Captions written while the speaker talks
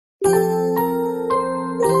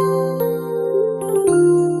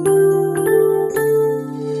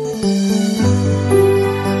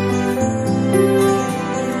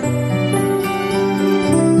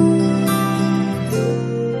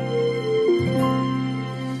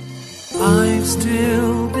I've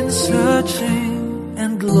still been searching,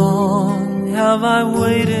 and long have I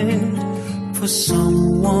waited for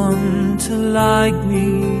someone to like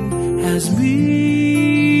me as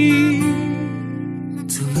me,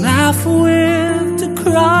 to laugh with, to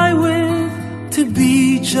cry with, to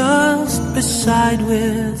be just beside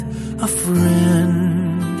with a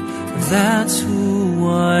friend. That's who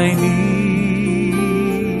I need.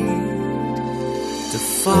 To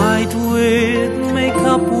fight with, make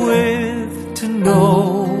up with, to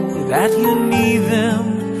know that you need them,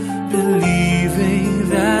 believing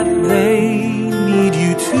that they need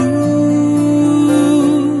you too.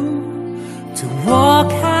 To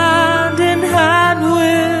walk hand in hand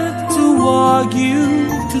with, to argue,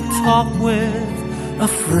 to talk with a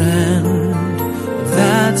friend.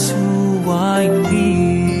 That's who I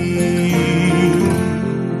need.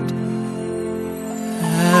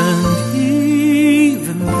 And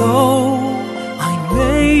even though I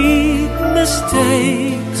make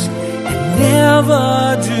mistakes and never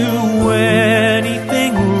do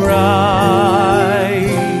anything right,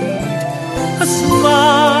 a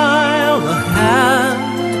smile, a hand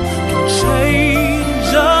can change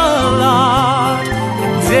a lot,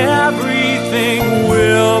 and everything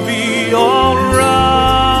will be alright.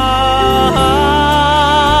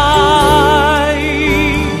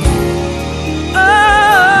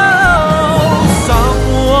 Oh,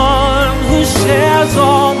 someone who shares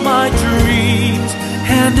all my dreams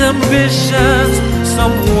and ambitions,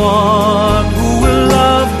 someone who will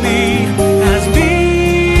love me